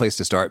a great place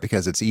to start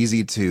because it's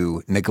easy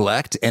to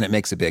neglect and it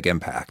makes a big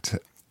impact.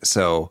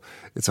 So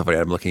it's so funny.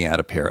 I'm looking at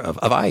a pair of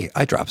eye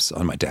drops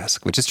on my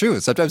desk, which is true.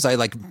 Sometimes I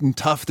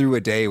tough through a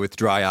day with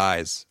dry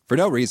eyes for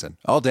no reason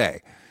all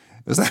day.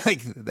 It's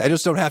like, I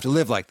just don't have to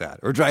live like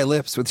that. Or dry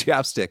lips with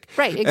chapstick.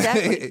 Right,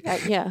 exactly.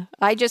 Yeah.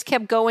 I just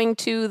kept going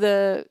to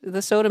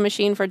the soda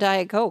machine for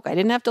Diet Coke. I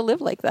didn't have to live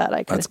like that.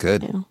 That's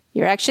good.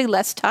 You're actually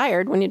less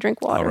tired when you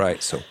drink water. All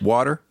right. So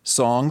water,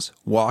 songs,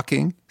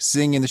 walking,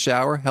 singing in the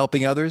shower,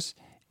 helping others.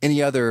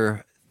 Any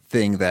other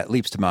thing that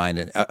leaps to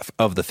mind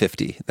of the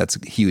 50 that's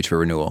huge for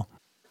renewal?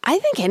 I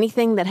think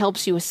anything that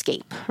helps you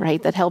escape,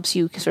 right? That helps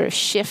you sort of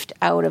shift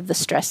out of the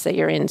stress that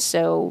you're in.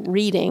 So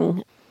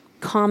reading,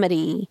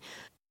 comedy,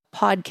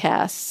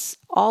 podcasts,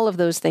 all of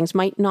those things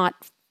might not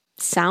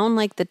sound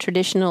like the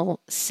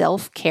traditional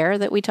self-care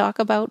that we talk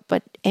about,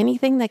 but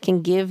anything that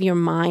can give your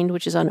mind,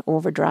 which is on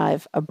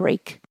overdrive, a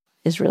break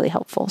is really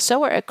helpful.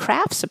 So are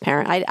crafts,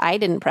 apparently. I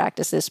didn't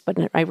practice this,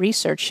 but my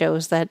research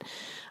shows that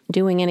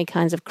doing any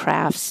kinds of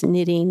crafts,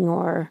 knitting,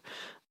 or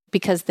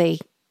because they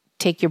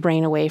take your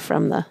brain away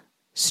from the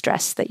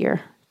stress that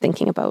you're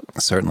thinking about.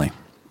 Certainly.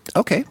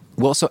 Okay.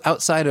 Well, so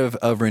outside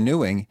of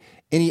renewing,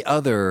 any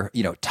other,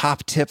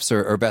 top tips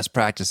or best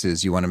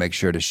practices you want to make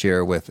sure to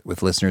share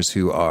with listeners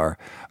who are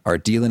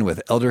dealing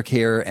with elder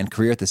care and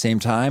career at the same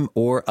time,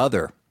 or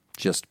other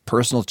just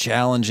personal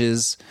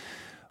challenges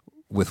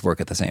with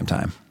work at the same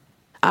time?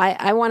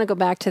 I want to go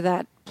back to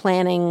that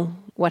planning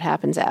what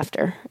happens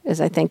after, as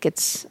I think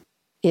it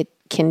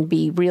can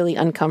be really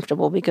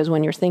uncomfortable because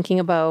when you're thinking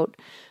about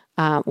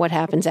what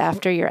happens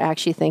after, you're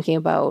actually thinking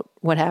about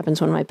what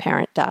happens when my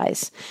parent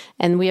dies.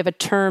 And we have a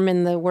term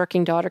in the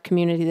working daughter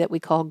community that we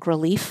call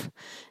grief.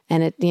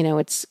 And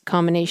it's a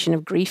combination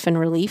of grief and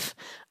relief.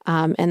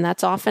 And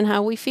that's often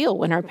how we feel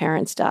when our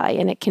parents die.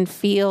 And it can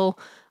feel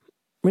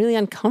really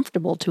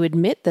uncomfortable to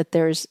admit that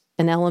there's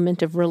an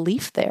element of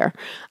relief there.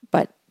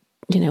 But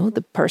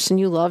the person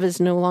you love is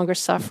no longer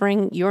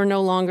suffering. You're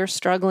no longer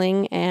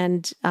struggling.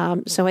 And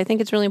so I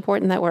think it's really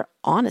important that we're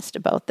honest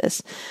about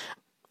this.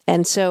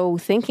 And so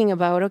thinking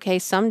about, okay,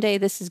 someday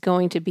this is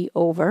going to be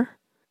over.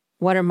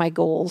 What are my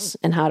goals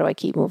and how do I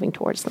keep moving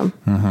towards them?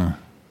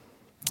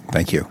 Mm-hmm.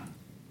 Thank you.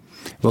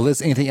 Well,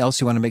 Liz, anything else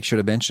you want to make sure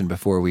to mention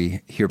before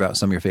we hear about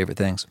some of your favorite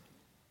things?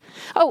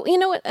 Oh, you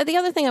know what? The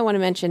other thing I want to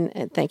mention,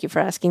 and thank you for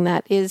asking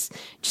that, is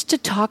just to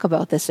talk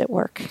about this at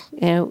work.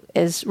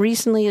 As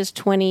recently as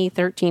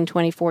 2013,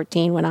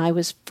 2014, when I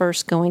was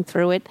first going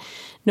through it,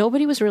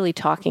 nobody was really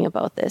talking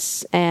about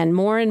this. And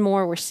more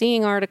we're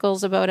seeing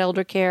articles about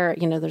elder care.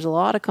 There's a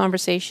lot of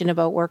conversation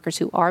about workers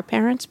who are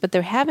parents, but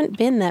there haven't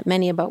been that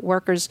many about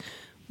workers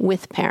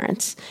with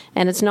parents.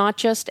 And it's not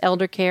just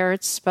elder care,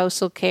 it's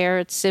spousal care,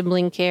 it's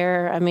sibling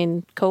care. I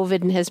mean,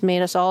 COVID has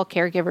made us all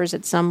caregivers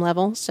at some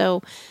level.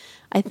 So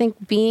I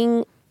think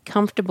being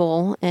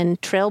comfortable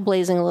and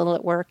trailblazing a little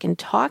at work and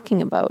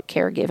talking about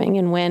caregiving,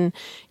 and when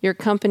your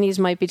companies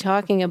might be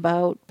talking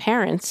about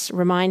parents,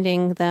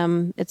 reminding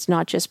them it's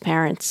not just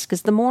parents.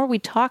 Because the more we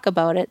talk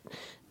about it,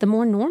 the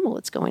more normal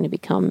it's going to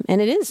become. And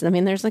it is. I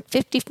mean, there's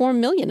 54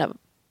 million of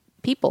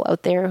people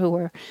out there who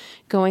are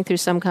going through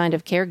some kind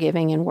of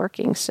caregiving and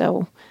working.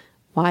 So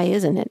why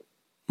isn't it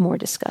more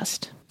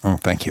discussed? Oh,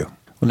 thank you.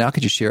 Well, now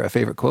could you share a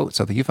favorite quote,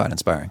 something you find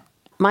inspiring?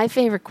 My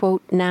favorite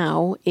quote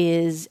now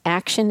is,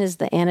 "Action is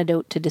the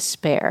antidote to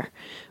despair,"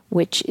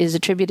 which is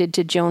attributed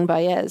to Joan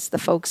Baez, the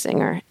folk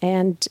singer.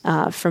 And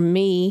for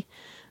me,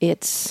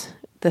 it's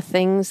the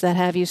things that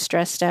have you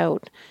stressed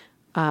out.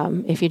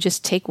 If you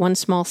just take one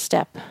small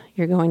step,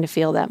 you're going to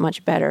feel that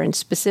much better. And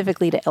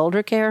specifically to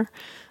elder care,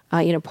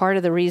 part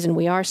of the reason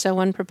we are so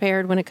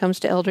unprepared when it comes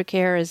to elder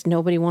care is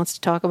nobody wants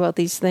to talk about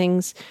these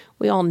things.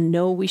 We all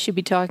know we should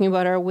be talking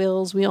about our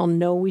wills. We all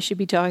know we should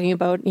be talking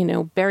about,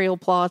 burial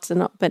plots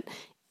but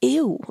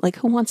ew, like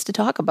who wants to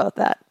talk about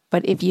that?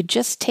 But if you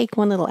just take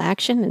one little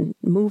action and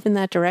move in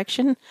that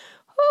direction,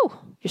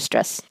 your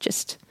stress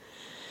just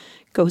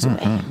goes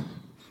away.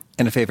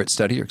 And a favorite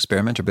study or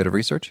experiment or bit of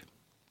research?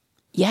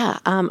 Yeah,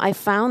 I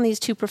found these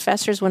two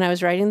professors when I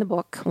was writing the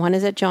book. One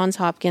is at Johns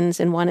Hopkins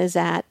and one is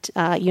at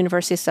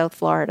University of South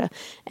Florida.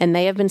 And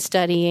they have been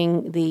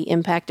studying the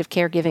impact of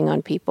caregiving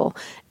on people.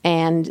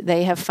 And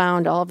they have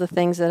found all of the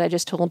things that I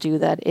just told you,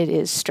 that it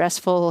is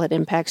stressful, it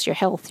impacts your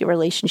health, your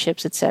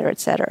relationships, et cetera, et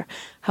cetera.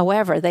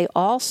 However, they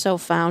also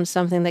found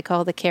something they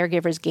call the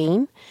caregiver's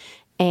gain.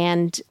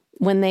 And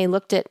when they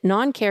looked at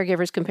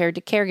non-caregivers compared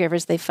to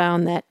caregivers, they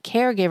found that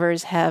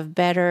caregivers have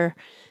better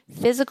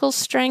physical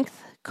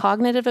strength,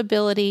 cognitive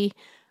ability,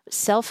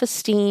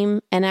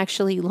 self-esteem, and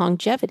actually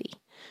longevity.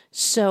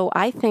 So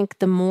I think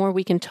the more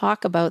we can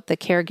talk about the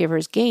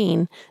caregiver's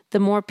gain, the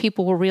more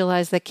people will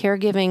realize that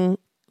caregiving,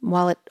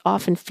 while it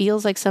often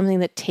feels like something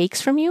that takes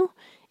from you,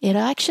 it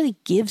actually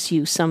gives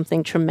you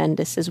something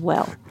tremendous as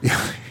well.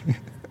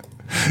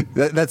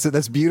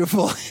 That's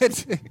beautiful.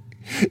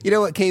 You know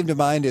what came to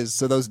mind is,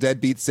 so those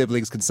deadbeat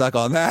siblings can suck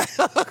on that.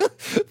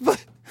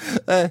 But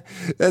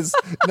that's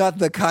not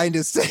the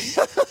kindest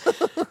thing.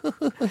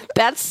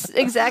 That's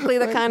exactly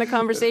the kind of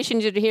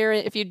conversation you'd hear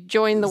if you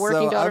join the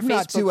Working Daughter Facebook group. I'm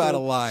not too out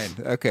of line.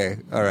 Okay,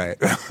 all right.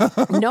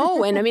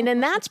 No,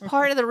 and that's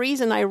part of the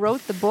reason I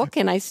wrote the book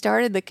and I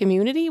started the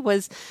community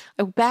was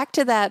back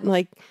to that,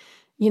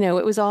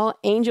 it was all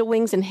angel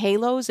wings and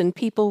halos, and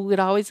people would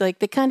always they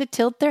kind of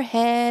tilt their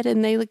head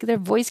and their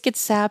voice gets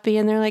sappy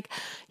and they're like,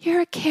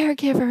 "You're a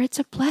caregiver, it's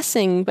a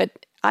blessing."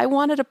 But I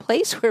wanted a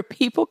place where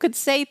people could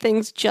say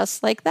things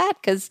just like that,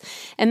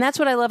 and that's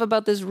what I love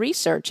about this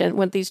research. And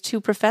what these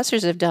two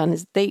professors have done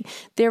is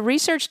their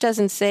research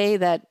doesn't say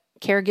that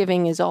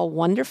caregiving is all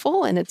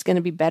wonderful and it's going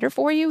to be better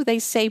for you. They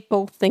say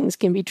both things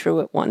can be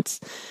true at once.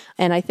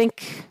 And I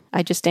think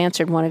I just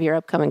answered one of your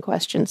upcoming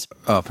questions.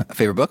 Oh,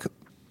 favorite book?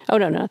 Oh,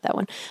 no, not that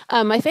one.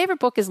 My favorite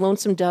book is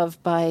Lonesome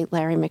Dove by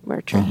Larry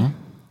McMurtry. Mm-hmm.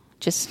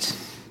 Just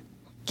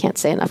can't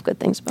say enough good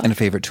things about it. And a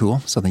favorite tool,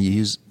 something you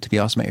use to be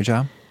awesome at your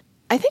job?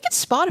 I think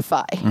it's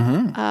Spotify.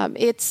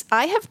 Mm-hmm.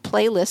 I have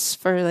playlists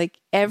for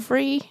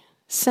every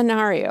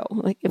scenario.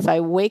 If I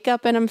wake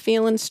up and I'm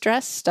feeling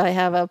stressed, I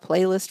have a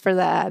playlist for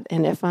that.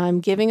 And if I'm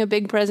giving a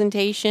big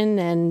presentation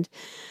and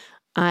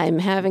I'm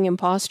having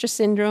imposter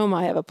syndrome,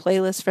 I have a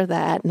playlist for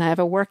that. And I have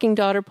a working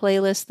daughter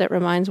playlist that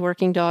reminds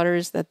working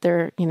daughters that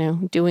they're,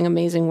 doing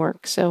amazing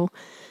work. So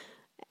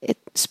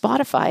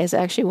Spotify is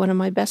actually one of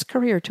my best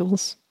career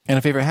tools. And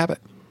a favorite habit?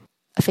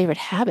 A favorite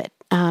habit?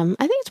 I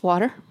think it's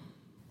water.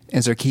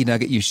 Is there a key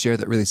nugget you share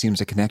that really seems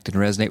to connect and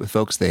resonate with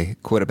folks? They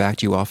quote it back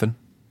to you often?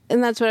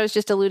 And that's what I was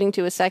just alluding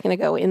to a second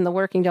ago. In the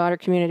working daughter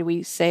community,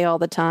 we say all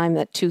the time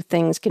that two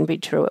things can be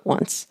true at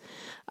once.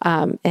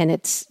 And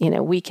it's,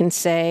 we can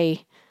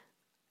say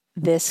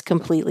this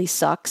completely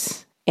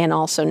sucks and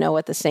also know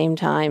at the same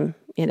time,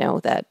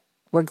 that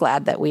we're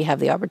glad that we have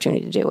the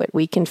opportunity to do it.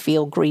 We can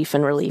feel grief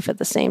and relief at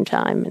the same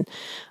time, and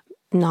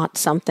not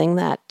something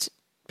that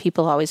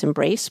people always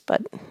embrace,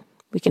 but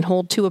we can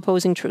hold two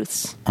opposing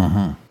truths.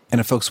 Mm-hmm. And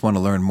if folks want to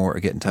learn more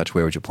or get in touch,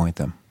 where would you point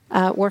them?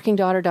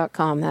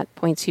 Workingdaughter.com. That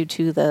points you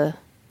to the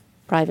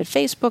private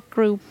Facebook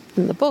group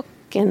and the book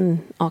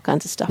and all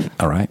kinds of stuff.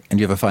 All right. And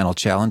do you have a final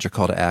challenge or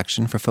call to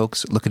action for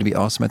folks looking to be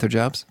awesome at their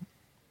jobs?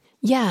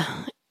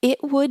 Yeah. It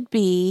would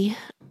be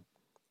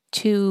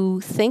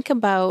to think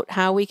about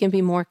how we can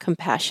be more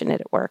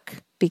compassionate at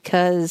work,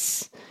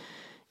 because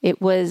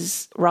it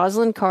was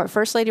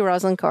First Lady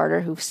Rosalind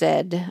Carter who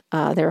said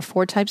there are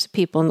 4 types of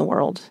people in the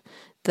world: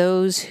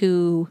 those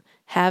who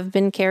have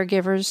been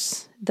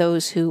caregivers,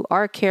 those who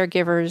are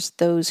caregivers,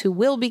 those who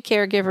will be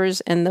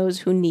caregivers, and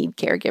those who need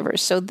caregivers.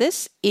 So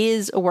this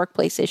is a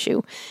workplace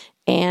issue,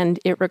 and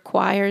it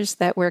requires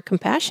that we're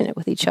compassionate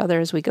with each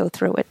other as we go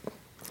through it.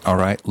 All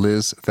right,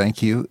 Liz,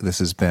 thank you. This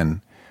has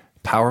been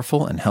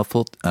powerful and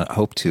helpful, I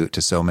hope, to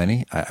so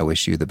many. I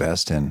wish you the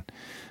best in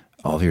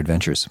all of your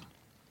adventures.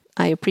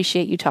 I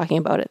appreciate you talking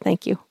about it.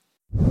 Thank you.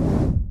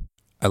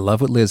 I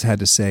love what Liz had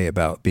to say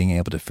about being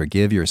able to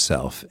forgive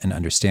yourself and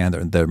understand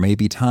that there may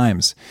be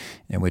times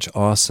in which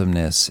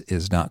awesomeness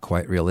is not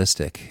quite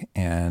realistic,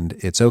 and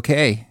it's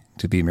okay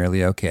to be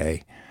merely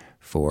okay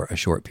for a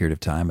short period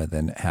of time and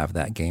then have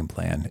that game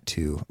plan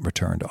to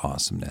return to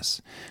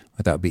awesomeness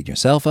without beating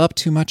yourself up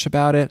too much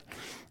about it,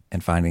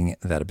 and finding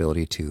that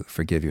ability to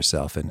forgive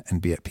yourself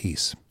and be at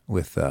peace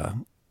with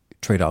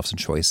trade-offs and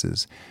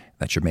choices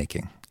that you're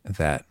making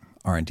that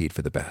are indeed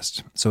for the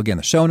best. So again,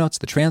 the show notes,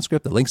 the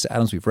transcript, the links to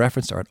items we've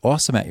referenced are at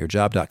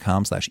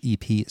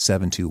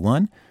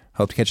awesomeatyourjob.com/EP721.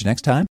 Hope to catch you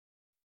next time,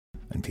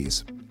 and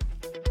peace.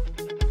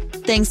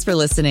 Thanks for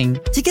listening.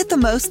 To get the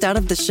most out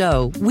of the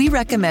show, we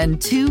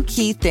recommend 2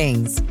 key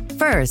things.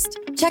 First,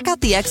 check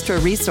out the extra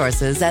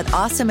resources at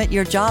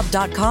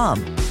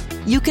awesomeatyourjob.com.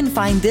 You can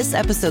find this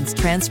episode's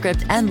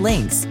transcript and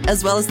links,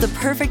 as well as the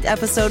perfect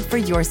episode for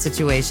your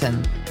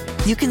situation.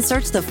 You can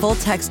search the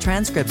full-text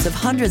transcripts of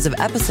hundreds of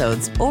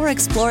episodes or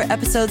explore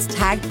episodes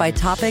tagged by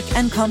topic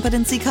and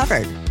competency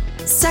covered.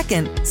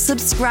 Second,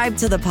 subscribe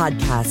to the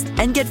podcast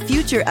and get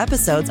future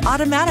episodes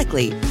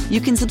automatically.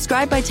 You can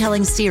subscribe by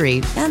telling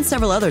Siri and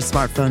several other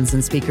smartphones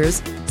and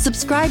speakers,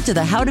 subscribe to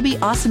the How to Be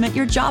Awesome at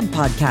Your Job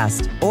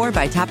podcast, or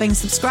by tapping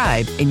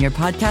subscribe in your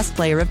podcast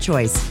player of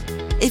choice.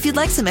 If you'd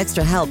like some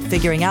extra help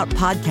figuring out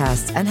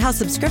podcasts and how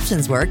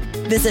subscriptions work,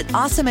 visit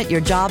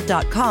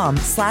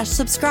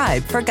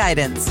awesomeatyourjob.com/subscribe for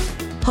guidance.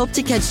 Hope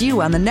to catch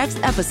you on the next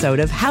episode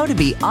of How to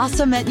Be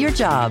Awesome at Your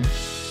Job.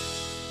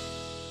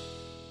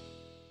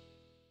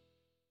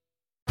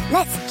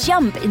 Let's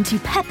jump into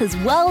Peppa's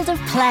world of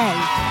play.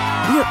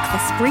 Look for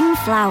spring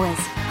flowers,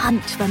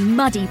 hunt for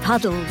muddy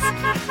puddles,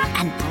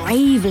 and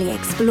bravely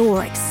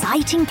explore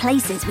exciting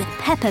places with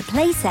Peppa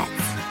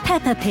playsets.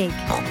 Peppa Pig,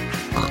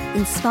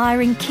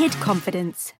 inspiring kid confidence.